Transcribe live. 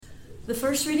The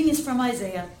first reading is from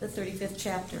Isaiah, the 35th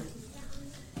chapter.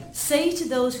 Say to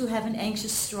those who have an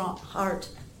anxious heart,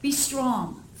 be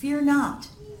strong, fear not.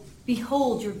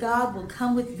 Behold, your God will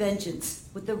come with vengeance,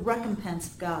 with the recompense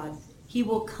of God. He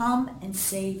will come and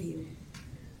save you.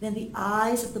 Then the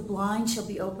eyes of the blind shall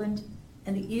be opened,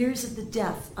 and the ears of the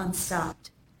deaf unstopped.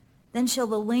 Then shall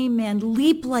the lame man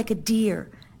leap like a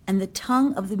deer, and the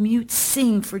tongue of the mute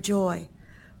sing for joy.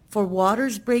 For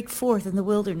waters break forth in the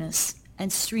wilderness,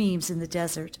 and streams in the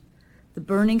desert. The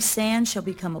burning sand shall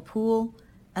become a pool,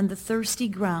 and the thirsty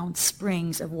ground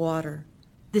springs of water.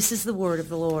 This is the word of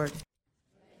the Lord.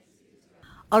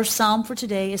 Our psalm for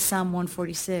today is Psalm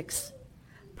 146.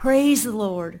 Praise the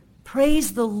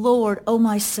Lord, O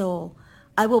my soul.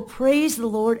 I will praise the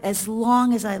Lord as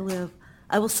long as I live.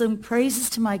 I will sing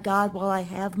praises to my God while I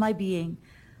have my being.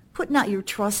 Put not your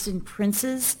trust in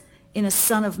princes, in a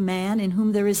son of man, in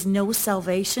whom there is no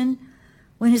salvation.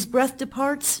 When his breath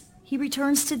departs, he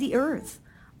returns to the earth.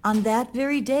 On that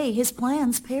very day his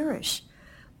plans perish.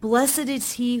 Blessed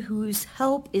is he whose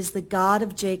help is the God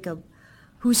of Jacob,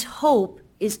 whose hope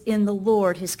is in the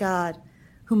Lord his God,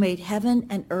 who made heaven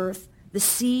and earth, the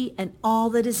sea and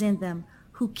all that is in them,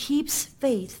 who keeps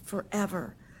faith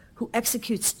forever, who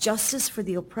executes justice for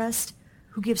the oppressed,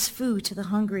 who gives food to the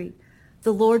hungry.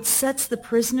 The Lord sets the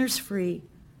prisoners free.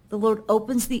 The Lord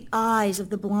opens the eyes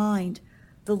of the blind.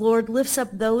 The Lord lifts up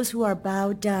those who are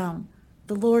bowed down.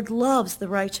 The Lord loves the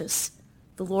righteous.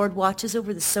 The Lord watches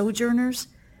over the sojourners.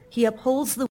 He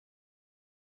upholds the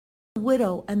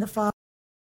widow and the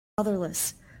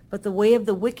fatherless, but the way of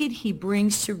the wicked he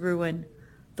brings to ruin.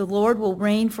 The Lord will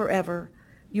reign forever.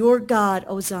 Your God,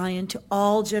 O Zion, to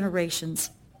all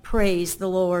generations. Praise the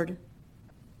Lord.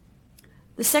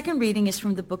 The second reading is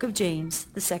from the book of James,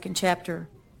 the 2nd chapter.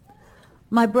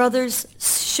 My brothers,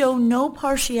 show no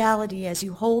partiality as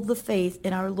you hold the faith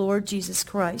in our Lord Jesus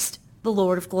Christ, the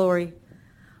Lord of glory.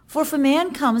 For if a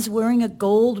man comes wearing a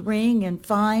gold ring and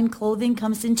fine clothing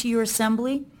comes into your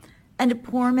assembly, and a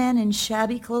poor man in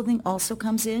shabby clothing also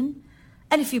comes in,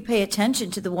 and if you pay attention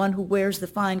to the one who wears the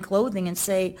fine clothing and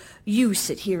say, you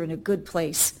sit here in a good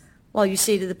place, while you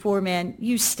say to the poor man,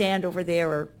 you stand over there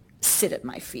or sit at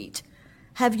my feet,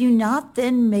 have you not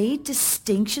then made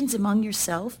distinctions among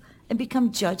yourself and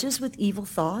become judges with evil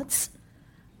thoughts?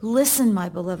 Listen, my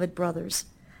beloved brothers,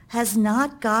 has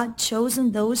not God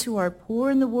chosen those who are poor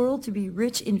in the world to be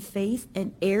rich in faith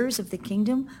and heirs of the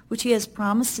kingdom which he has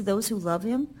promised to those who love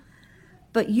him?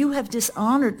 But you have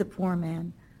dishonored the poor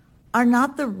man. Are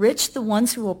not the rich the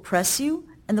ones who oppress you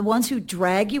and the ones who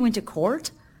drag you into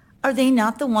court? Are they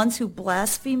not the ones who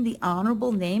blaspheme the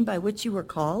honorable name by which you were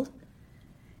called?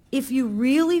 If you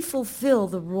really fulfill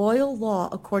the royal law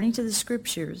according to the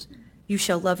scriptures, you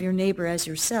shall love your neighbor as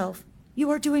yourself, you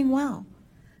are doing well.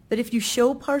 But if you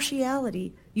show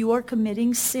partiality, you are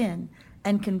committing sin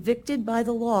and convicted by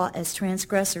the law as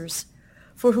transgressors.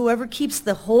 For whoever keeps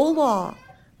the whole law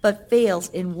but fails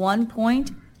in one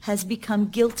point has become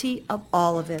guilty of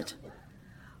all of it.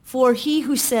 For he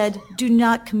who said, do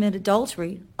not commit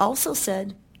adultery, also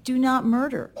said, do not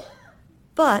murder.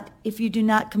 But if you do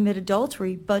not commit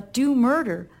adultery, but do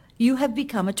murder, you have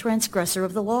become a transgressor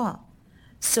of the law.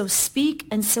 So speak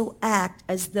and so act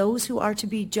as those who are to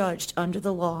be judged under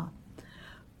the law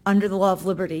of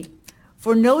liberty.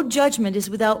 For no judgment is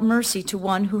without mercy to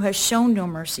one who has shown no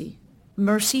mercy.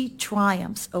 Mercy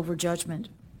triumphs over judgment.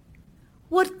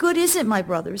 What good is it, my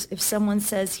brothers, if someone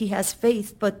says he has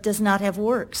faith but does not have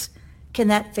works? Can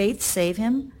that faith save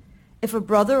him? If a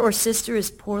brother or sister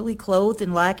is poorly clothed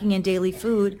and lacking in daily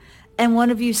food, and one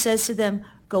of you says to them,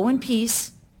 go in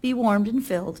peace, be warmed and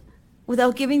filled,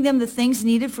 without giving them the things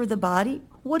needed for the body,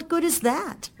 what good is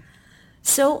that?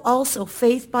 So also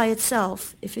faith by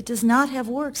itself, if it does not have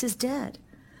works, is dead.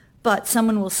 But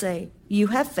someone will say, you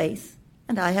have faith,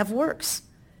 and I have works.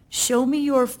 Show me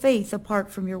your faith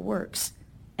apart from your works,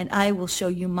 and I will show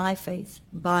you my faith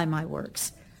by my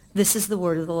works. This is the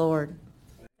word of the Lord.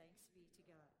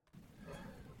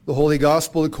 The Holy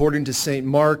Gospel according to St.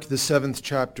 Mark, the 7th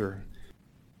chapter.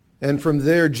 And from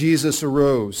there Jesus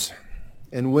arose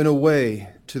and went away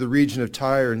to the region of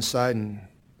Tyre and Sidon.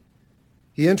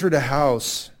 He entered a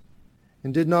house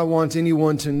and did not want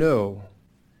anyone to know,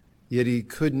 yet he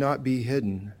could not be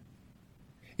hidden.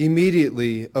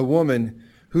 Immediately a woman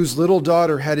whose little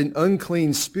daughter had an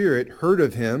unclean spirit heard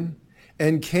of him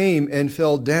and came and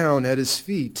fell down at his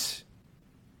feet.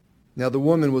 Now the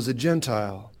woman was a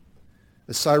Gentile,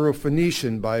 a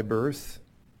Syrophoenician by birth.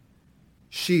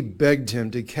 She begged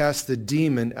him to cast the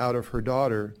demon out of her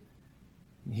daughter.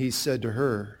 He said to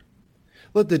her,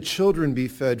 let the children be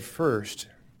fed first,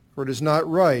 for it is not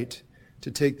right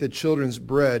to take the children's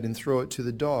bread and throw it to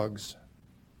the dogs.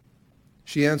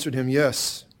 She answered him,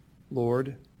 Yes,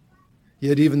 Lord.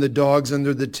 Yet even the dogs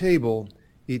under the table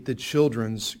eat the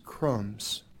children's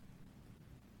crumbs.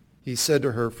 He said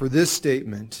to her, For this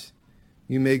statement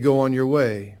you may go on your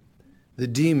way. The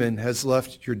demon has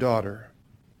left your daughter.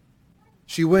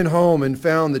 She went home and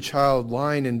found the child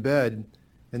lying in bed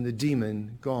and the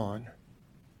demon gone.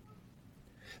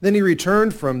 Then he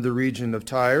returned from the region of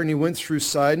Tyre, and he went through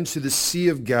Sidon to the Sea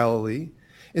of Galilee,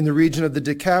 in the region of the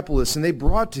Decapolis, and they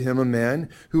brought to him a man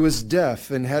who was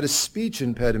deaf and had a speech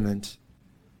impediment.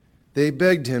 They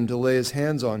begged him to lay his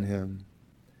hands on him.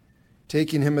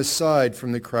 Taking him aside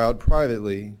from the crowd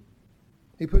privately,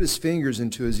 he put his fingers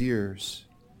into his ears,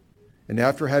 and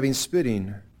after having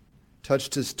spitting,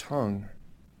 touched his tongue.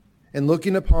 And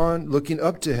looking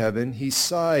up to heaven, he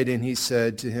sighed, and he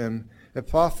said to him,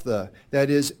 Ephphatha, that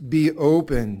is, be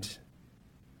opened.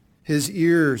 His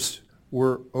ears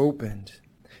were opened.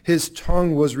 His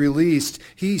tongue was released.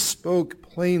 He spoke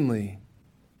plainly.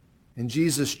 And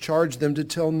Jesus charged them to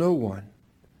tell no one.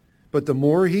 But the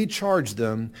more he charged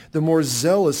them, the more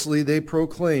zealously they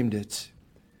proclaimed it.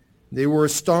 They were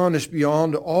astonished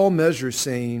beyond all measure,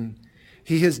 saying,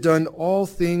 He has done all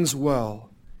things well.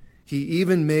 He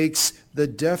even makes the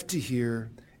deaf to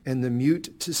hear and the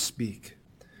mute to speak.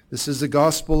 This is the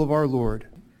gospel of our Lord.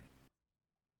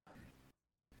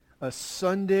 A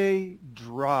Sunday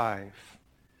drive.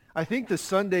 I think the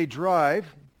Sunday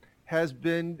drive has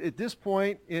been, at this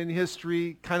point in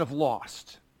history, kind of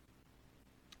lost.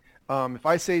 If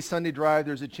I say Sunday drive,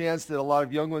 there's a chance that a lot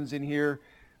of young ones in here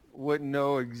wouldn't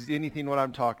know anything what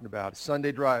I'm talking about.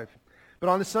 Sunday drive. But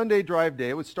on a Sunday drive day,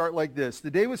 it would start like this.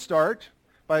 The day would start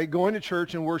by going to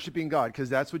church and worshiping God, because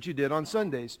that's what you did on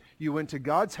Sundays. You went to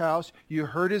God's house, you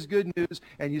heard his good news,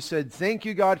 and you said, thank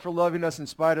you, God, for loving us in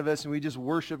spite of us, and we just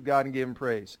worshiped God and gave him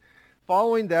praise.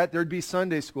 Following that, there'd be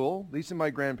Sunday school, at least in my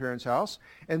grandparents' house,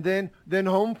 and then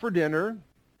home for dinner,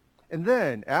 and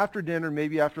then after dinner,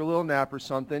 maybe after a little nap or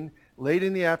something, late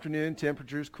in the afternoon,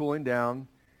 temperatures cooling down,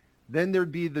 then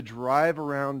there'd be the drive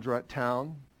around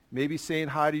town, maybe saying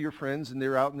hi to your friends, and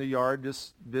they're out in the yard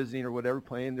just visiting or whatever,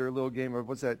 playing their little game of,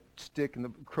 what's that, stick and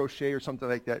the crochet or something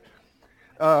like that,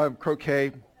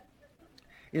 croquet.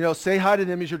 Say hi to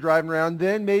them as you're driving around.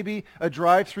 Then maybe a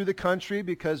drive through the country,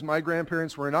 because my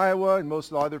grandparents were in Iowa and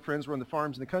most of the other friends were on the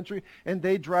farms in the country, and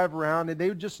they'd drive around and they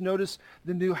would just notice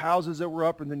the new houses that were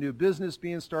up and the new business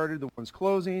being started, the ones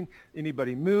closing,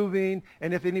 anybody moving,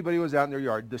 and if anybody was out in their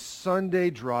yard. The Sunday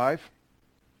drive.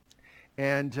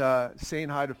 And saying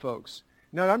hi to folks.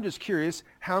 Now, I'm just curious,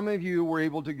 how many of you were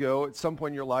able to go at some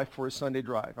point in your life for a Sunday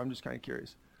drive? I'm just kind of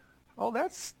curious. Oh,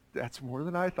 that's more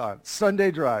than I thought. Sunday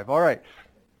drive. All right.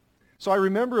 So I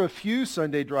remember a few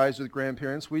Sunday drives with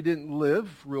grandparents. We didn't live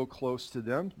real close to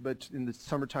them, but in the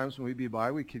summer times when we'd be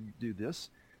by, we could do this.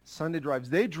 Sunday drives.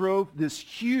 They drove this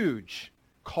huge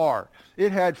car.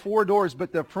 It had 4 doors,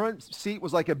 but the front seat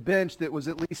was like a bench that was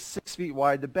at least 6 feet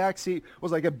wide. The back seat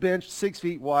was like a bench 6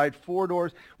 feet wide, 4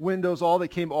 doors, windows, all that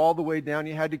came all the way down.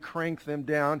 You had to crank them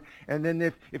down. And then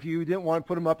if you didn't want to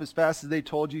put them up as fast as they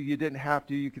told you, you didn't have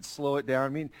to. You could slow it down. I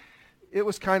mean, it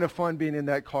was kind of fun being in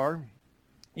that car.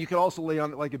 You could also lay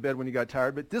on it like a bed when you got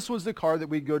tired, but this was the car that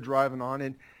we'd go driving on.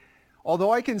 And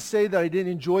although I can say that I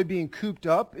didn't enjoy being cooped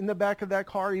up in the back of that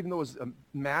car, even though it was a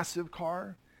massive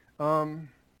car,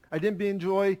 I didn't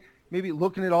enjoy maybe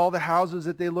looking at all the houses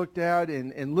that they looked at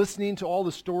and listening to all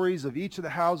the stories of each of the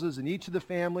houses and each of the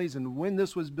families and when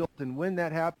this was built and when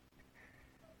that happened.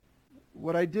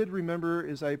 What I did remember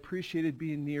is I appreciated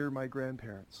being near my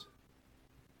grandparents.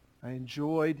 I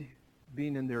enjoyed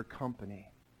being in their company.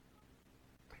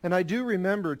 And I do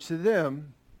remember to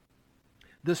them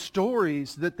the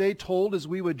stories that they told as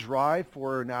we would drive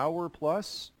for an hour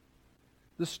plus.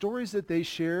 The stories that they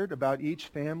shared about each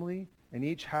family and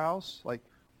each house, like,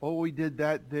 oh, we did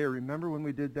that there. Remember when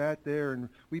we did that there? And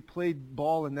we played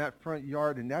ball in that front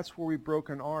yard, and that's where we broke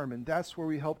an arm, and that's where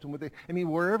we helped them with it. I mean,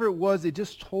 wherever it was, they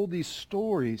just told these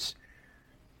stories.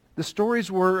 The stories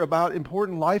were about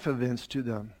important life events to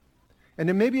them. And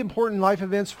it may be important life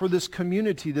events for this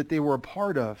community that they were a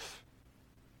part of.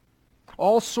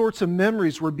 All sorts of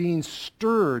memories were being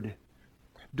stirred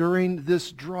during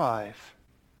this drive.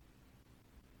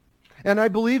 And I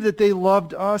believe that they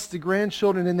loved us, the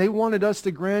grandchildren, and they wanted us,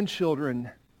 the grandchildren,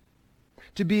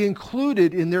 to be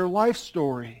included in their life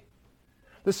story.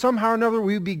 That somehow or another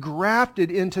we would be grafted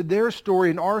into their story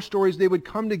and our stories. They would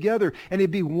come together and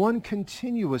it'd be one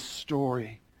continuous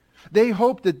story. They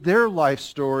hoped that their life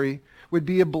story would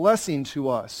be a blessing to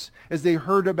us as they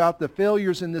heard about the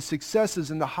failures and the successes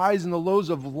and the highs and the lows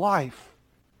of life.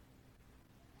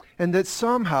 And that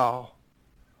somehow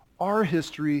our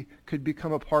history could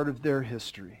become a part of their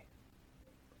history.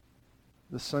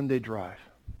 the Sunday drive.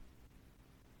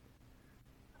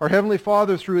 Our Heavenly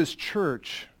Father, through His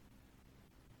church,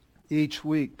 each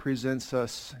week presents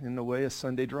us, in the way, a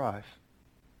Sunday drive.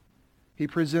 He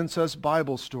presents us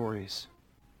Bible stories.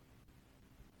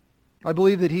 I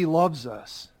believe that He loves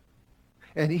us,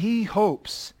 and He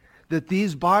hopes that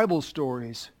these Bible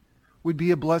stories would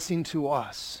be a blessing to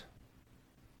us.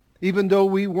 Even though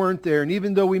we weren't there, and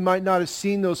even though we might not have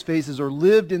seen those faces or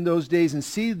lived in those days and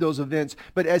seen those events,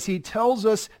 but as He tells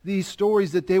us these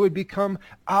stories, that they would become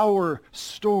our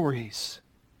stories.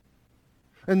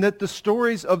 And that the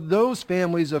stories of those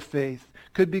families of faith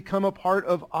could become a part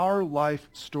of our life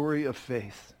story of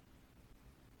faith.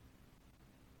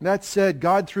 That said,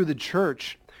 God, through the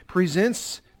church,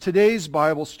 presents today's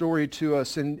Bible story to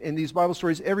us, and these Bible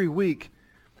stories every week,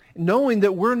 knowing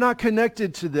that we're not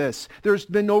connected to this. There's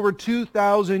been over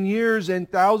 2,000 years and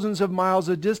thousands of miles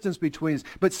of distance between us,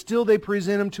 but still they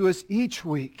present them to us each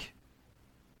week.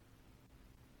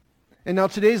 And now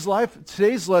today's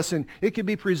lesson, it could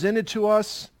be presented to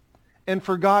us and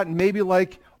forgotten, maybe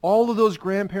like all of those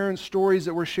grandparent stories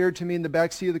that were shared to me in the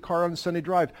backseat of the car on the Sunday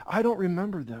drive. I don't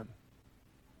remember them.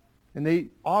 And they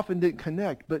often didn't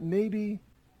connect, but maybe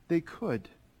they could.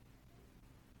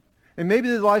 And maybe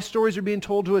the life stories are being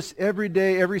told to us every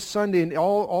day, every Sunday, and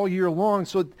all year long,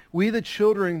 so we, the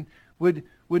children, would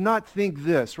not think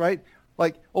this, right?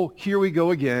 Like, oh, here we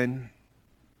go again.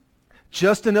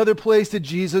 Just another place that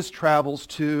Jesus travels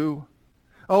to.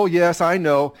 Oh, yes, I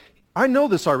know. I know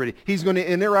this already. He's going to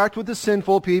interact with the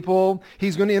sinful people.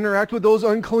 He's going to interact with those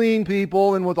unclean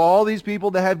people and with all these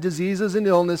people that have diseases and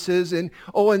illnesses. And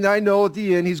I know at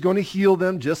the end He's going to heal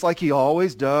them just like He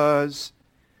always does.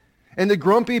 And the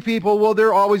grumpy people, well,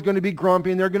 they're always going to be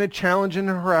grumpy, and they're going to challenge and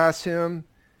harass Him.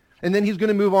 And then He's going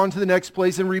to move on to the next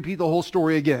place and repeat the whole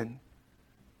story again.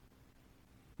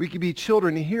 We could be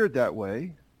children and hear it that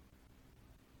way.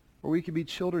 Or we could be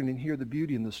children and hear the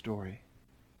beauty in the story.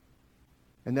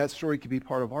 And that story could be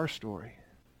part of our story.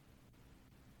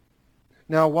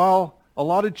 Now, while a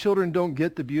lot of children don't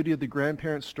get the beauty of the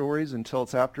grandparent stories until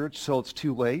it's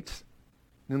too late,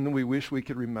 and then we wish we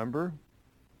could remember,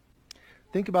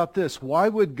 think about this. Why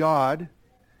would God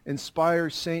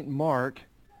inspire St. Mark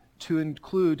to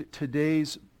include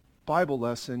today's Bible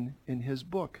lesson in his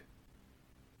book?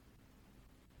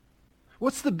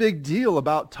 What's the big deal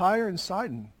about Tyre and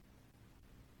Sidon?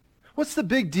 What's the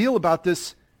big deal about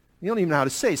this, you don't even know how to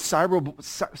say,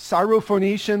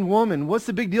 Syrophoenician woman? What's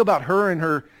the big deal about her and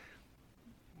her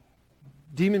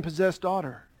demon-possessed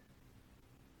daughter?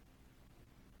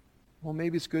 Well,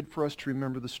 maybe it's good for us to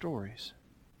remember the stories.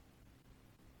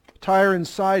 Tyre and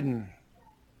Sidon.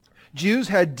 Jews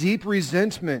had deep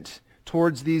resentment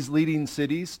towards these leading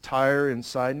cities, Tyre and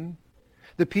Sidon.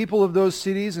 The people of those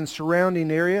cities and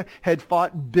surrounding area had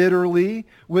fought bitterly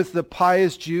with the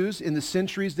pious Jews in the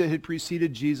centuries that had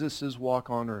preceded Jesus'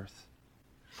 walk on earth.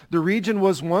 The region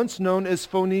was once known as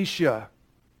Phoenicia.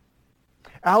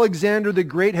 Alexander the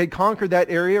Great had conquered that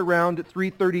area around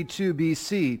 332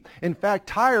 BC. In fact,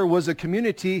 Tyre was a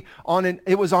community on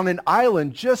an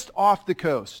island just off the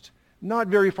coast, not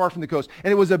very far from the coast.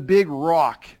 And it was a big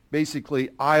rock, basically,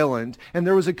 island. And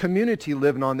there was a community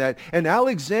living on that. And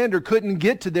Alexander couldn't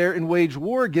get to there and wage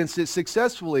war against it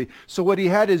successfully. So what he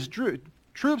had his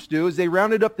troops do is they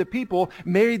rounded up the people,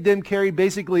 made them carry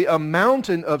basically a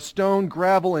mountain of stone,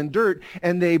 gravel, and dirt,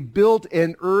 and they built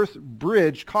an earth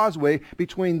bridge, causeway,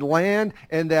 between land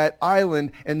and that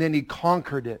island, and then he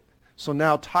conquered it. So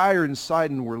now Tyre and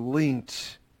Sidon were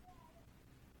linked.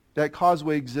 That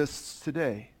causeway exists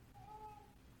today.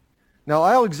 Now,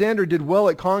 Alexander did well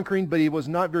at conquering, but he was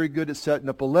not very good at setting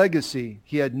up a legacy.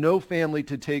 He had no family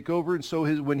to take over, and so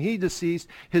when he deceased,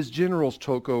 his generals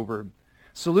took over.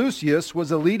 Seleucus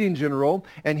was a leading general,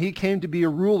 and he came to be a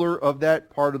ruler of that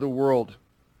part of the world.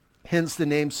 Hence the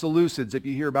name Seleucids. If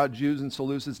you hear about Jews and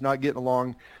Seleucids not getting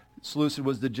along, Seleucid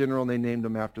was the general, and they named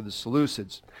him after the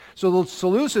Seleucids. So the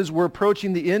Seleucids were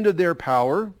approaching the end of their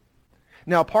power.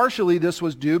 Now, partially this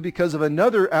was due because of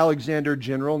another Alexander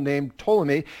general named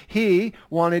Ptolemy. He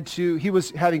was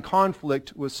having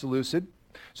conflict with Seleucid.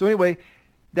 So anyway,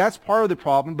 that's part of the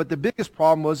problem, but the biggest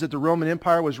problem was that the Roman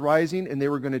Empire was rising and they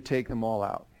were going to take them all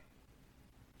out.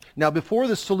 Now, before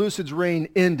the Seleucids' reign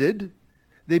ended,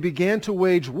 they began to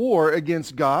wage war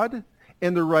against God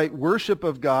and the right worship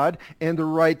of God and the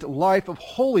right life of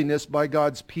holiness by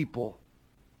God's people.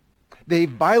 They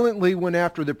violently went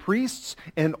after the priests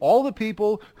and all the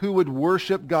people who would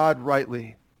worship God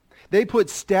rightly. They put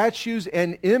statues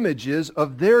and images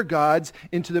of their gods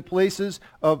into the places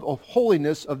of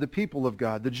holiness of the people of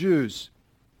God, the Jews.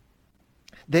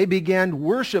 They began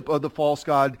worship of the false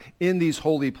god in these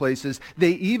holy places.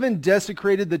 They even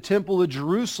desecrated the temple of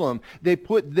Jerusalem. They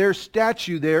put their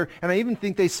statue there, and I even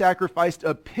think they sacrificed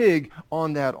a pig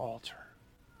on that altar.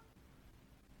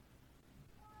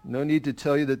 No need to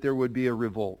tell you that there would be a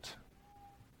revolt.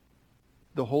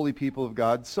 The holy people of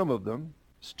God, some of them,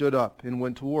 stood up and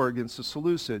went to war against the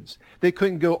Seleucids. They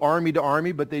couldn't go army to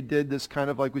army, but they did this kind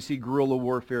of like we see guerrilla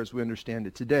warfare as we understand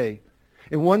it today.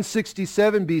 In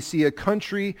 167 BC, a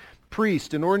country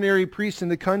priest, an ordinary priest in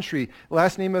the country,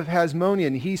 last name of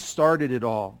Hasmonean, he started it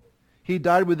all. He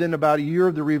died within about a year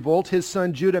of the revolt. His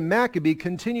son Judah Maccabee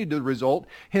continued the revolt,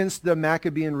 hence the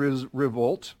Maccabean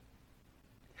revolt.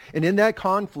 And in that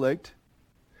conflict,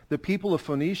 the people of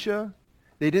Phoenicia,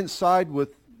 they didn't side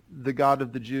with the God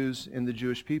of the Jews and the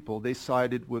Jewish people. They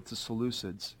sided with the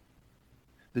Seleucids.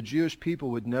 The Jewish people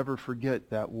would never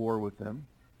forget that war with them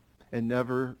and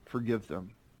never forgive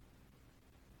them.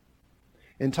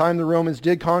 In time, the Romans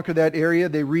did conquer that area.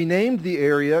 They renamed the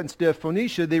area. Instead of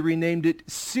Phoenicia, they renamed it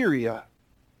Syria.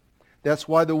 That's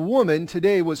why the woman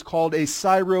today was called a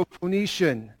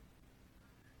Syro-Phoenician.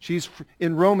 She's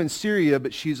in Roman Syria,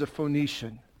 but she's a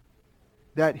Phoenician.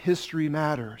 That history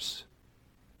matters.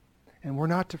 And we're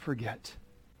not to forget.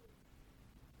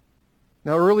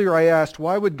 Now, earlier I asked,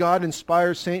 why would God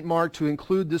inspire St. Mark to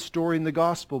include this story in the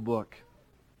gospel book?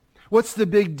 What's the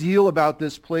big deal about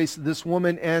this place, this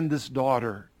woman, and this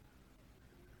daughter?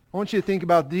 I want you to think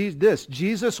about this.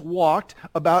 Jesus walked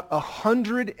about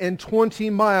 120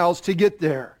 miles to get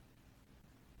there.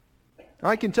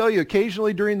 I can tell you,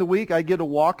 occasionally during the week, I get a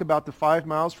walk about the 5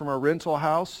 miles from our rental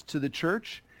house to the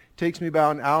church. It takes me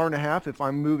about an hour and a half if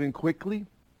I'm moving quickly.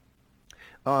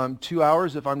 2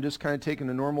 hours if I'm just kind of taking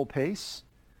a normal pace.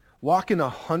 Walking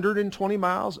 120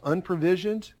 miles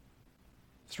unprovisioned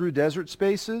through desert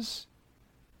spaces,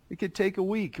 it could take a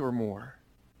week or more.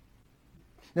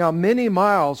 Now, many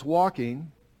miles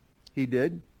walking, he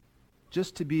did,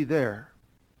 just to be there.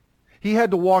 He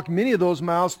had to walk many of those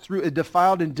miles through a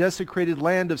defiled and desecrated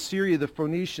land of Syria, the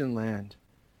Phoenician land,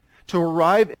 to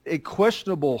arrive at a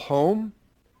questionable home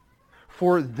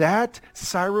for that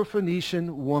Syrophoenician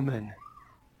woman.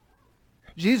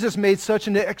 Jesus made such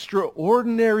an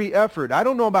extraordinary effort. I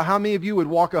don't know about how many of you would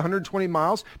walk 120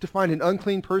 miles to find an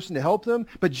unclean person to help them,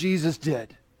 but Jesus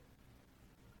did.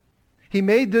 He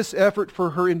made this effort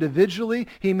for her individually.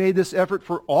 He made this effort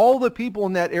for all the people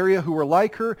in that area who were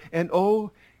like her. And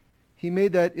he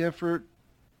made that effort,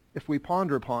 if we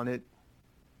ponder upon it,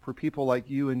 for people like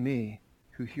you and me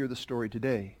who hear the story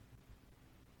today.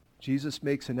 Jesus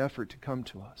makes an effort to come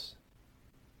to us.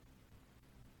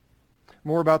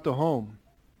 More about the home.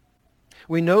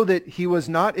 We know that he was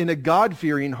not in a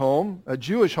God-fearing home, a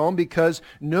Jewish home, because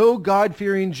no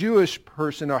God-fearing Jewish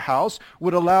person or house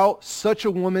would allow such a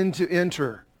woman to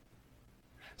enter.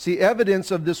 See,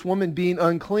 evidence of this woman being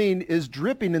unclean is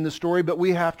dripping in the story, but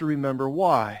we have to remember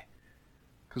why.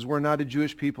 Because we're not a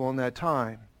Jewish people in that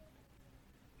time.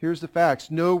 Here's the facts.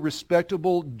 No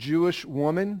respectable Jewish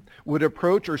woman would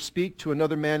approach or speak to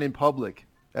another man in public.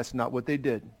 That's not what they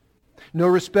did. No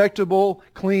respectable,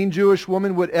 clean Jewish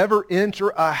woman would ever enter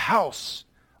a house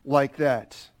like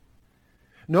that.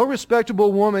 No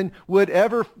respectable woman would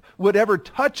ever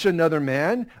touch another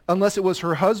man unless it was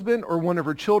her husband or one of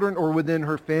her children or within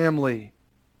her family.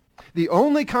 The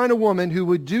only kind of woman who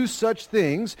would do such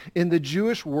things in the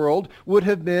Jewish world would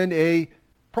have been a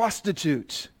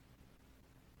prostitute.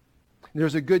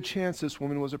 There's a good chance this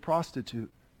woman was a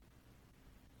prostitute.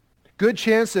 Good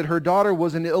chance that her daughter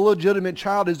was an illegitimate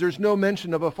child, as there's no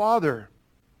mention of a father.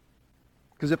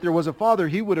 Because if there was a father,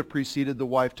 he would have preceded the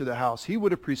wife to the house. He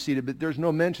would have preceded, but there's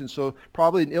no mention, so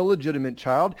probably an illegitimate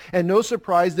child. And no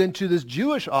surprise then to this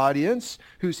Jewish audience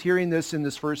who's hearing this in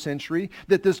this first century,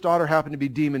 that this daughter happened to be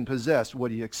demon-possessed. What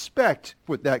do you expect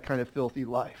with that kind of filthy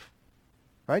life?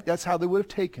 Right? That's how they would have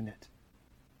taken it.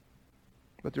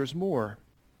 But there's more.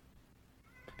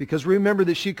 Because remember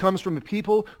that she comes from a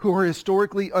people who are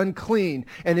historically unclean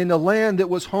and in a land that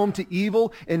was home to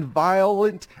evil and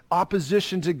violent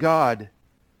opposition to God.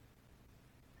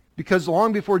 Because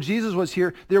long before Jesus was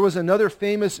here, there was another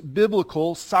famous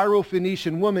biblical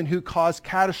Syrophoenician woman who caused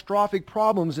catastrophic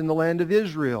problems in the land of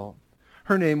Israel.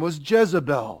 Her name was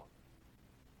Jezebel.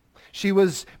 She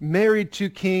was married to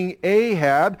King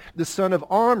Ahab, the son of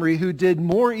Omri, who did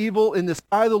more evil in the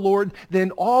sight of the Lord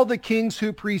than all the kings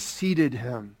who preceded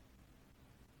him.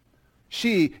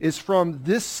 She is from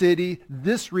this city,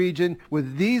 this region,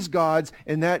 with these gods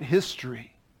and that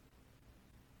history.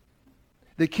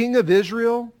 The king of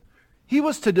Israel, he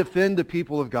was to defend the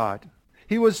people of God.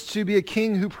 He was to be a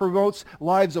king who promotes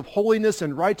lives of holiness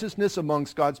and righteousness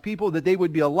amongst God's people, that they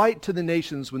would be a light to the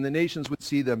nations when the nations would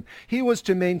see them. He was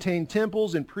to maintain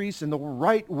temples and priests in the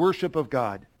right worship of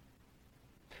God.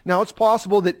 Now, it's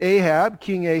possible that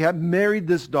King Ahab, married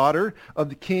this daughter of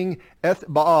the king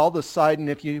Ethbaal the Sidon.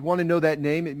 If you want to know that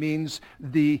name, it means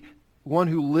the one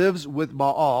who lives with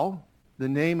Baal, the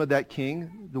name of that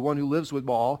king, the one who lives with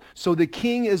Baal. So the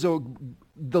king is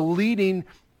the leading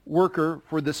worker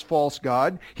for this false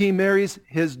god. He marries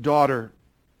his daughter.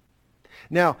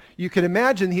 Now, you can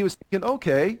imagine he was thinking,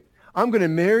 okay, I'm going to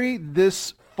marry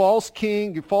this false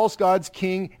God's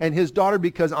king and his daughter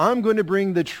because I'm going to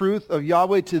bring the truth of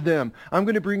Yahweh to them. I'm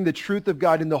going to bring the truth of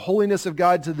God and the holiness of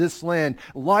God to this land.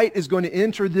 Light is going to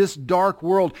enter this dark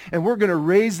world, and we're going to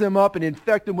raise them up and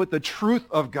infect them with the truth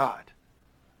of God.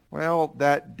 Well,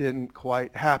 that didn't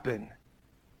quite happen.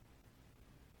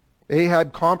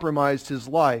 Ahab compromised his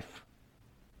life.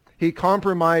 He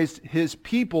compromised his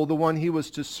people, the one he was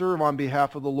to serve on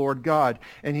behalf of the Lord God,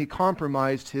 and he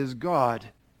compromised his God.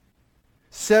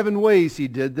 7 ways he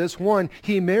did this. 1,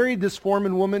 he married this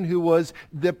foreign woman who was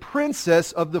the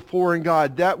princess of the foreign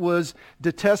god. That was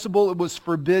detestable. It was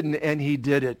forbidden, and he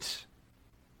did it.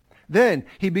 Then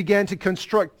he began to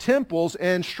construct temples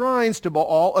and shrines to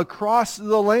Baal across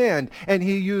the land, and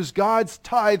he used God's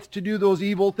tithe to do those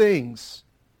evil things.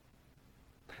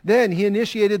 Then he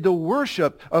initiated the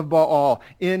worship of Baal,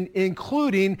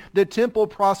 including the temple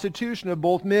prostitution of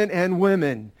both men and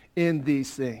women in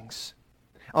these things.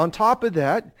 On top of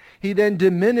that, he then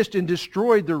diminished and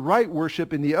destroyed the right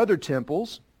worship in the other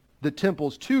temples, the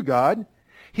temples to God.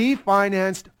 He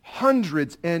financed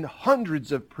hundreds and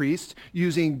hundreds of priests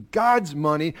using God's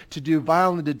money to do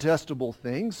vile and detestable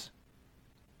things.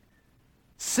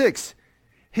 6,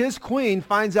 his queen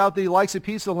finds out that he likes a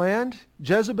piece of land,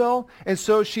 Jezebel, and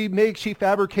so she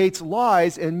fabricates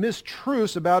lies and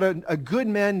mistruths about a good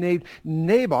man named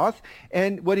Naboth.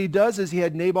 And what he does is he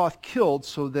had Naboth killed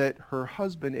so that her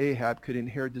husband Ahab could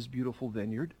inherit this beautiful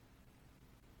vineyard.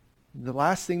 The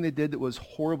last thing they did that was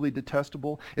horribly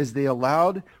detestable is they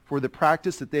allowed for the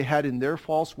practice that they had in their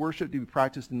false worship to be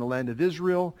practiced in the land of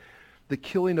Israel, the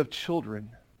killing of children,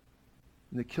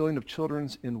 and the killing of children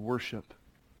in worship.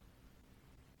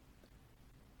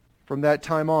 From that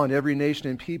time on, every nation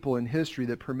and people in history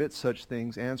that permits such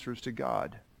things answers to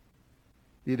God.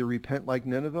 They either repent like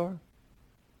Nineveh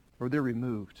or they're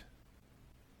removed.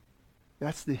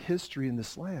 That's the history in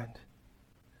this land.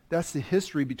 That's the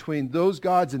history between those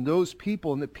gods and those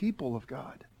people and the people of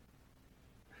God.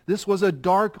 This was a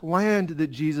dark land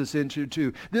that Jesus entered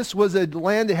to. This was a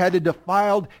land that had a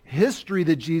defiled history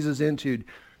that Jesus entered.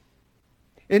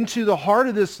 Into the heart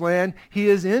of this land, he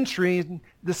is entering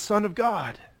the Son of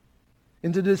God.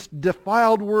 Into this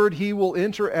defiled word, he will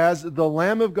enter as the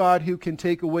Lamb of God who can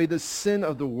take away the sin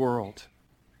of the world.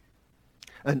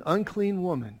 An unclean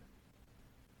woman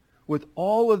with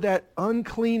all of that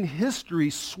unclean history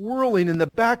swirling in the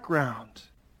background.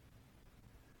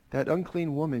 That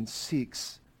unclean woman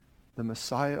seeks the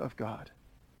Messiah of God.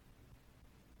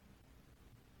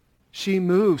 She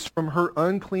moves from her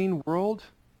unclean world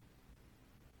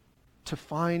to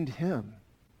find him.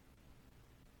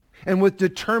 And with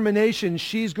determination,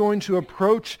 she's going to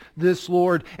approach this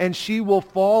Lord, and she will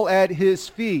fall at his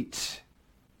feet.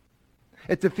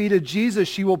 At the feet of Jesus,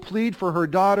 she will plead for her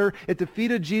daughter. At the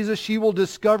feet of Jesus, she will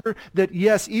discover that,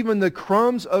 yes, even the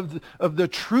crumbs of the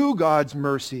true God's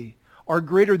mercy are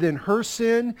greater than her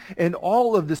sin and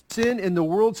all of the sin in the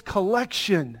world's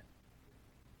collection.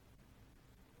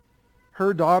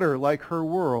 Her daughter, like her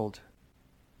world,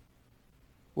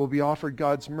 will be offered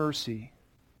God's mercy,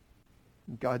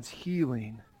 God's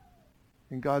healing,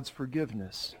 and God's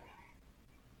forgiveness.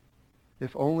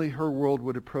 If only her world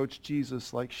would approach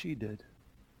Jesus like she did.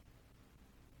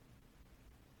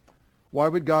 Why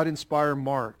would God inspire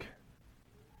Mark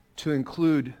to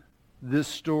include this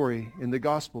story in the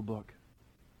gospel book?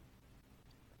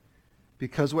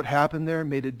 Because what happened there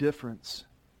made a difference,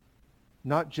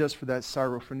 not just for that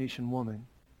Syrophoenician woman,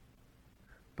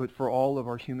 but for all of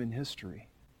our human history.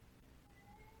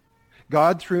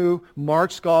 God, through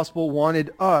Mark's gospel,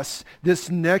 wanted us, this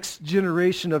next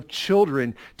generation of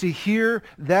children, to hear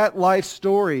that life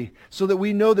story so that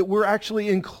we know that we're actually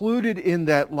included in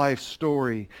that life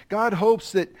story. God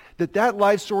hopes that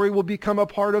life story will become a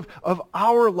part of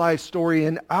our life story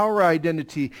and our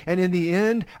identity, and in the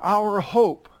end, our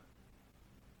hope.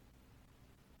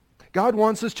 God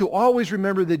wants us to always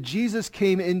remember that Jesus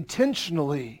came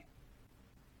intentionally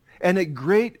and at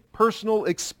great personal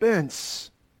expense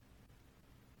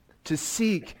to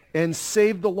seek and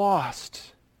save the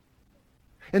lost.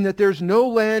 and that there's no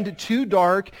land too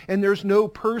dark and there's no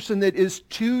person that is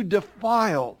too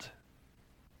defiled,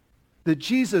 that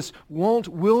Jesus won't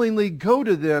willingly go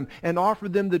to them and offer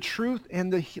them the truth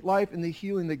and the life and the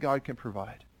healing that God can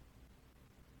provide.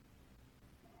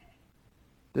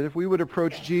 That if we would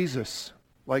approach Jesus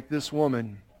like this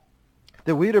woman,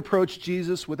 that we'd approach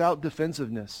Jesus without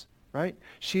defensiveness, right?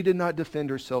 She did not defend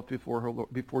herself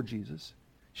before Jesus.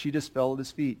 She just fell at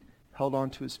his feet, held on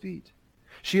to his feet.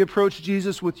 She approached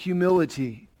Jesus with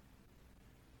humility.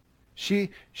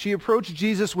 She approached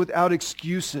Jesus without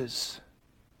excuses.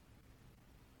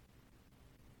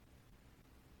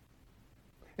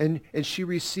 And she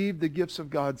received the gifts of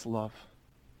God's love.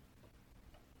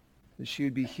 That she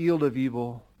would be healed of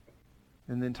evil,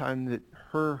 and then time that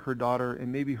her daughter,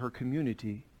 and maybe her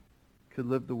community could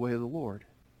live the way of the Lord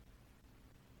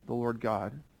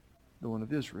God, the one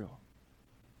of Israel.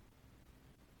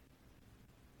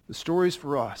 The stories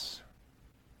for us.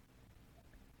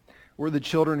 We're the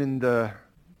children in the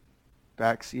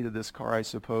back seat of this car, I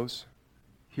suppose,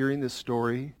 hearing this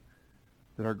story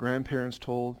that our grandparents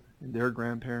told, and their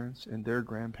grandparents and their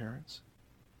grandparents.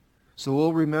 So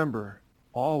we'll remember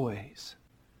always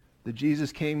that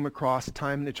Jesus came across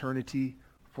time and eternity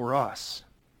for us.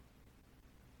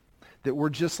 That we're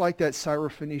just like that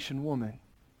Syrophoenician woman.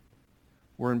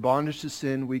 We're in bondage to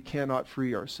sin. We cannot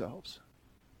free ourselves.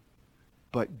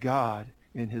 But God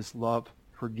in his love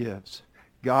forgives.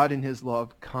 God in his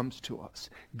love comes to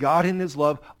us. God in his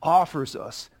love offers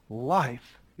us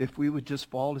life if we would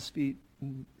just fall at his feet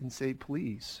and say,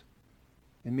 please.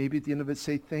 And maybe at the end of it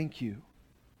say, thank you.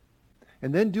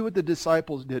 And then do what the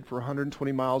disciples did for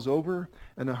 120 miles over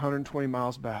and 120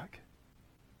 miles back.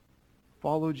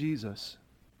 Follow Jesus.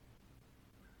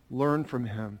 Learn from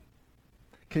him.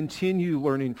 Continue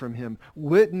learning from him.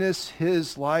 Witness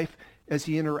his life as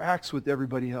he interacts with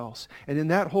everybody else. And in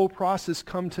that whole process,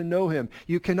 come to know him.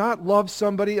 You cannot love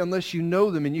somebody unless you know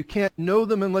them, and you can't know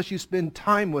them unless you spend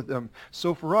time with them.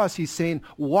 So for us, he's saying,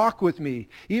 walk with me.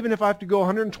 Even if I have to go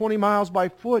 120 miles by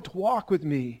foot, walk with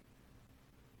me.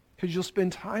 Because you'll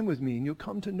spend time with me, and you'll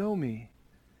come to know me,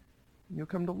 and you'll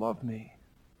come to love me.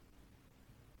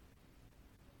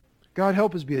 God,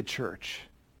 help us be a church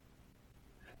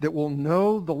that will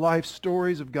know the life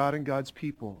stories of God and God's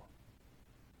people.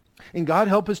 And God,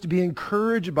 help us to be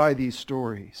encouraged by these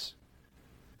stories.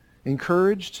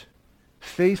 Encouraged,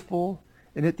 faithful,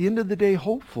 and at the end of the day,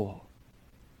 hopeful.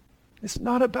 It's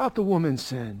not about the woman's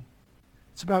sin.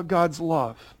 It's about God's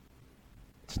love.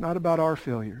 It's not about our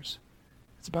failures.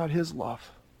 It's about his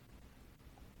love.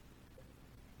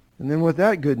 And then with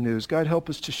that good news, God, help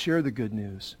us to share the good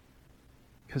news,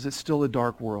 because it's still a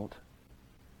dark world.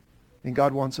 And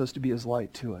God wants us to be his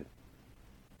light to it.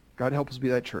 God, help us be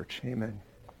that church. Amen.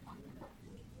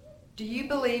 Do you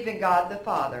believe in God the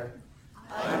Father?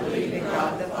 I believe in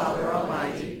God the Father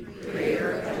Almighty,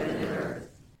 creator of heaven and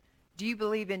earth. Do you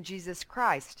believe in Jesus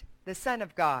Christ, the Son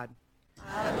of God?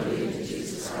 I believe in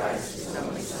Jesus Christ, his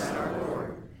only Son, our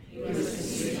Lord. He was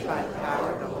conceived by the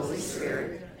power of the Holy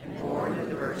Spirit and born of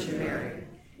the Virgin Mary.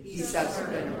 He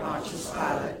suffered under Pontius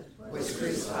Pilate, was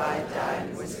crucified, died,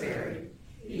 and was buried.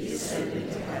 He descended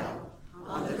into hell.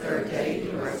 On the third day he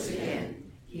rose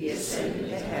again. He ascended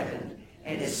into heaven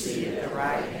and is seated at the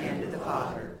right hand of the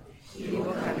Father. He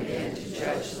will come again to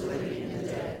judge the living and the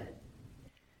dead.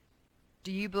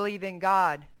 Do you believe in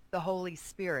God, the Holy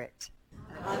Spirit?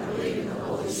 I believe in the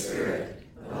Holy Spirit,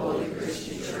 the Holy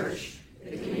Christian Church,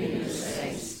 the communion of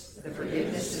saints, the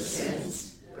forgiveness of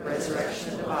sins, the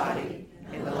resurrection of the body,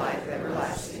 and the life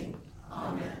everlasting.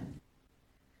 Amen.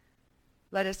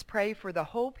 Let us pray for the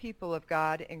whole people of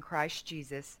God in Christ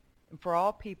Jesus, and for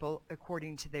all people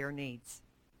according to their needs.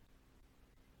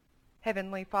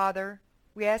 Heavenly Father,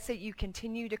 we ask that you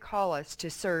continue to call us to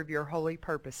serve your holy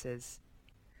purposes.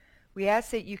 We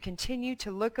ask that you continue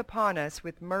to look upon us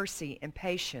with mercy and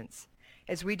patience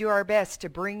as we do our best to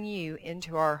bring you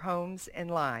into our homes and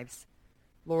lives.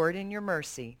 Lord, in your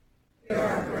mercy. Hear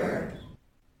our prayer.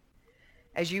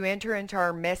 As you enter into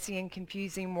our messy and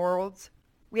confusing worlds,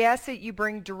 we ask that you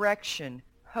bring direction,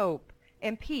 hope,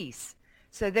 and peace,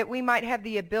 so that we might have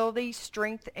the ability,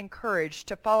 strength, and courage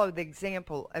to follow the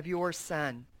example of your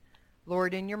Son.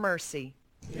 Lord, in your mercy.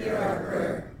 Hear our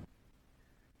prayer.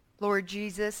 Lord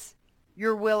Jesus,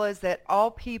 your will is that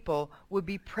all people would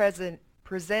be present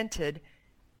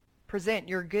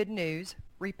your good news,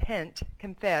 repent,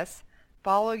 confess,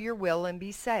 follow your will, and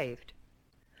be saved.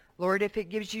 Lord, if it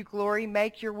gives you glory,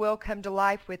 make your will come to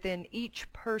life within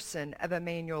each person of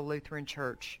Emmanuel Lutheran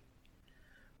Church.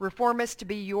 Reform us to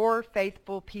be your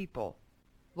faithful people.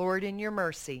 Lord, in your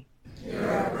mercy. Hear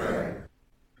our prayer.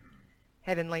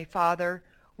 Heavenly Father,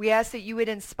 We ask that you would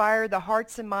inspire the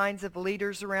hearts and minds of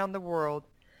leaders around the world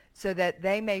so that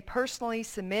they may personally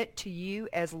submit to you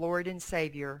as Lord and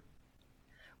Savior.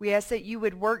 We ask that you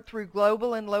would work through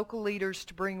global and local leaders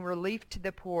to bring relief to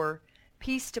the poor,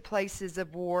 peace to places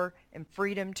of war, and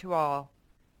freedom to all.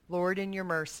 Lord, in your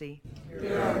mercy.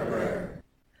 Hear our prayer.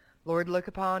 Lord,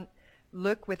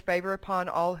 look with favor upon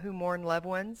all who mourn loved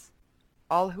ones,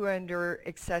 all who are under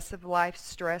excessive life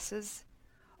stresses,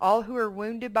 all who are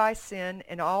wounded by sin,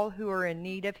 and all who are in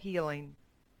need of healing,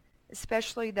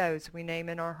 especially those we name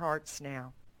in our hearts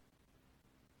now.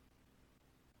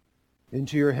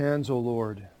 Into your hands, O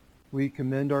Lord, we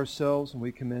commend ourselves and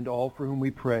we commend all for whom we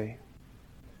pray.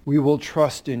 We will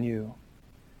trust in you.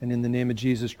 And in the name of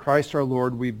Jesus Christ our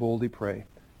Lord, we boldly pray.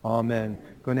 Amen.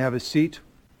 Going to have a seat.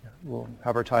 We'll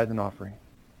have our tithe and offering.